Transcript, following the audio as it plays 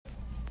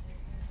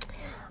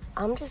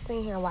I'm just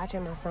sitting here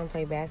watching my son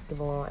play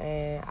basketball,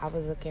 and I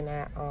was looking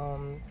at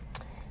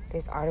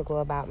this article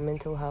about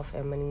mental health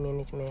and money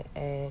management.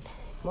 And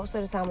most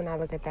of the time when I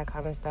look at that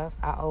kind of stuff,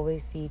 I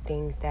always see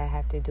things that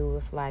have to do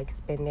with like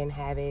spending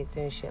habits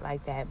and shit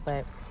like that.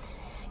 But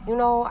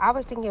I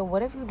was thinking,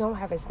 what if you don't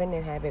have a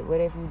spending habit? What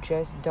if you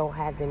just don't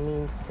have the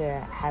means to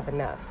have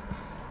enough?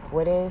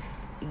 What if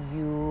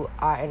you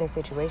are in a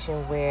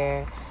situation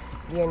where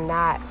you're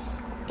not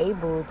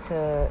able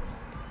to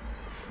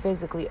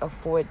physically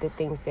afford the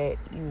things that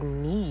you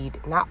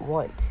need, not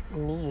want,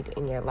 need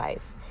in your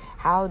life?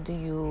 How do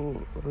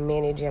you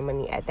manage your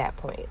money at that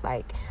point?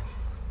 Like,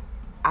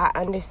 I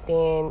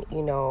understand,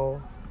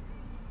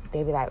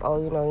 they be like,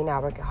 oh, you're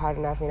not working hard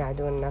enough, you're not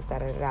doing enough,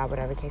 da-da-da-da,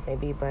 whatever the case may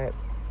be. But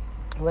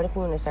what if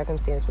you're in a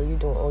circumstance where you're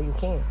doing all you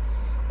can?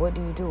 What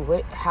do you do?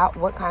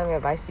 What kind of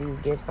advice do you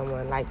give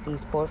someone like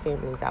these poor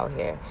families out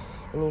here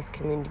in these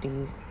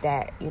communities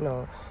that,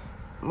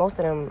 most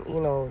of them,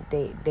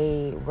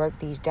 they work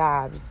these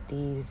jobs,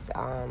 these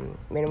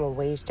minimum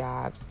wage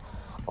jobs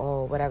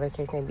or whatever the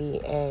case may be,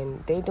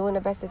 and they doing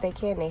the best that they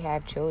can. They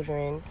have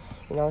children,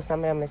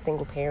 some of them are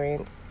single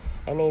parents,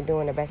 and they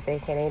doing the best they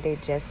can, and they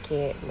just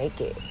can't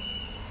make it.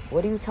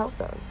 What do you tell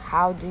them?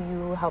 How do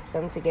you help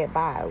them to get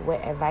by?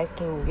 What advice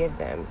can you give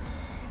them?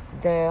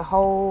 The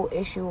whole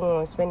issue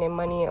on spending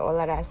money and all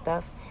of that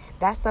stuff,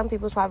 that's some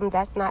people's problem.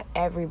 That's not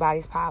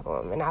everybody's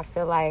problem. And I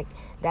feel like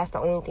that's the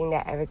only thing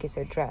that ever gets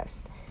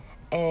addressed.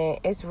 And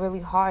it's really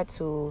hard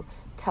to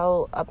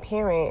tell a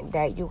parent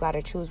that you got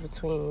to choose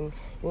between,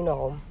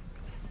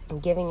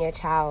 giving your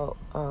child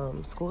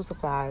school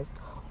supplies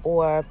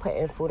or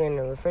putting food in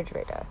the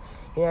refrigerator.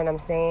 You know what I'm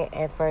saying?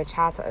 And for a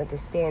child to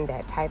understand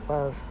that type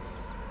of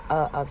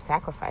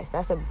sacrifice,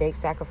 that's a big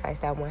sacrifice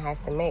that one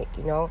has to make,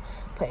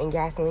 putting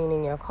gasoline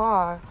in your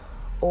car,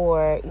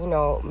 or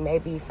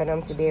maybe for them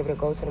to be able to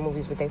go to the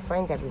movies with their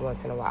friends every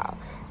once in a while.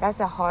 That's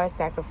a hard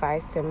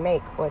sacrifice to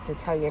make, or to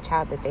tell your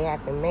child that they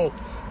have to make,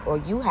 or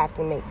you have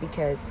to make,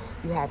 because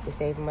you have to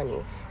save money.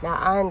 Now,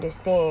 I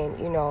understand,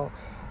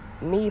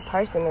 me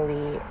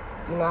personally,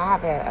 I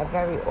have a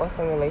very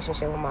awesome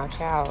relationship with my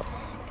child.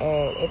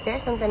 And if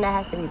there's something that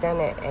has to be done,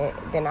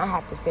 then I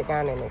have to sit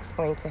down and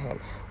explain to him,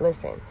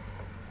 listen,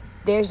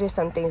 there's just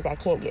some things that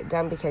can't get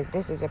done because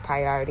this is a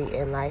priority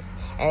in life.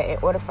 And in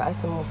order for us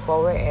to move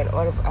forward, in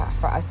order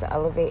for us to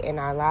elevate in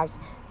our lives,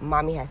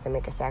 mommy has to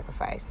make a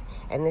sacrifice.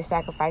 And this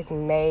sacrifice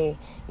may,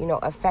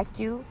 affect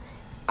you.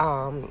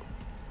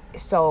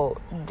 So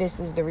this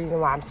is the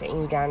reason why I'm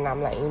sitting you down and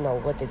I'm letting you know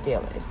what the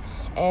deal is.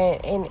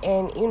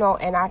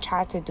 And I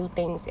try to do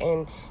things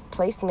in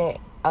placement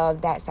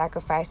of that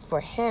sacrifice for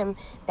him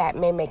that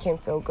may make him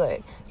feel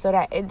good, so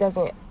that it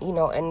doesn't,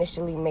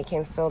 initially make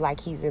him feel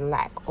like he's in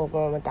lack or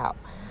going without.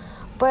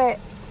 But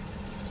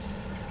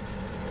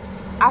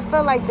I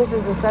feel like this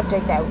is a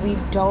subject that we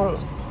don't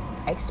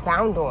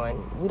expound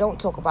on. We don't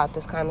talk about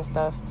this kind of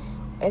stuff,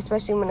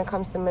 especially when it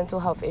comes to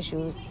mental health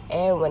issues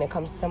and when it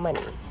comes to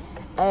money.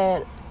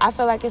 And I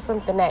feel like it's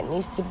something that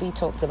needs to be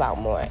talked about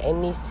more. It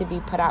needs to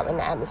be put out in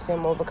the atmosphere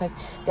more, because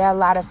there are a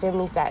lot of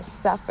families that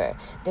suffer.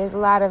 There's a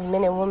lot of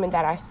men and women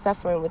that are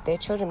suffering with their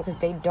children because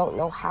they don't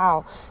know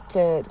how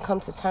to come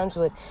to terms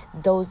with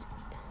those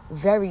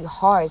very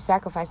hard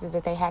sacrifices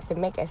that they have to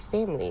make as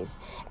families,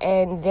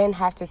 and then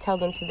have to tell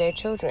them to their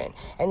children,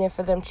 and then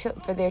for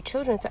their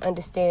children to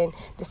understand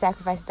the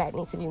sacrifices that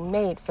need to be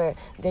made for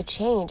the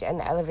change and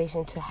the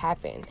elevation to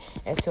happen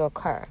and to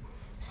occur.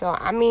 So,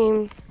 I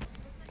mean,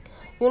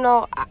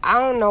 I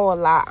don't know a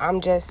lot. I'm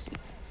just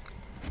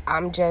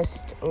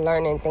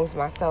learning things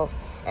myself,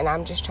 and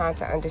I'm just trying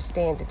to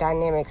understand the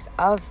dynamics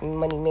of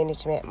money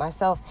management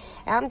myself.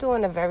 And I'm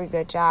doing a very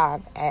good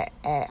job at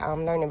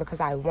learning,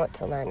 because I want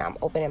to learn. I'm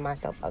opening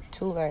myself up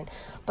to learn.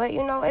 But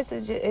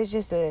it's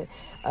just a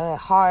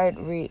hard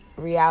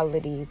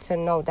reality to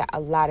know that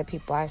a lot of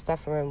people are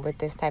suffering with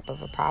this type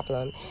of a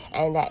problem,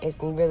 and that it's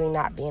really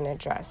not being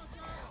addressed.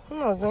 Who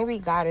knows, maybe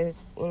God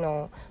is,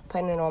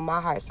 putting it on my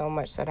heart so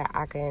much so that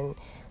I can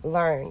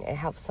learn and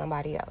help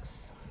somebody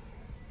else.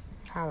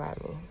 Holla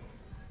at me.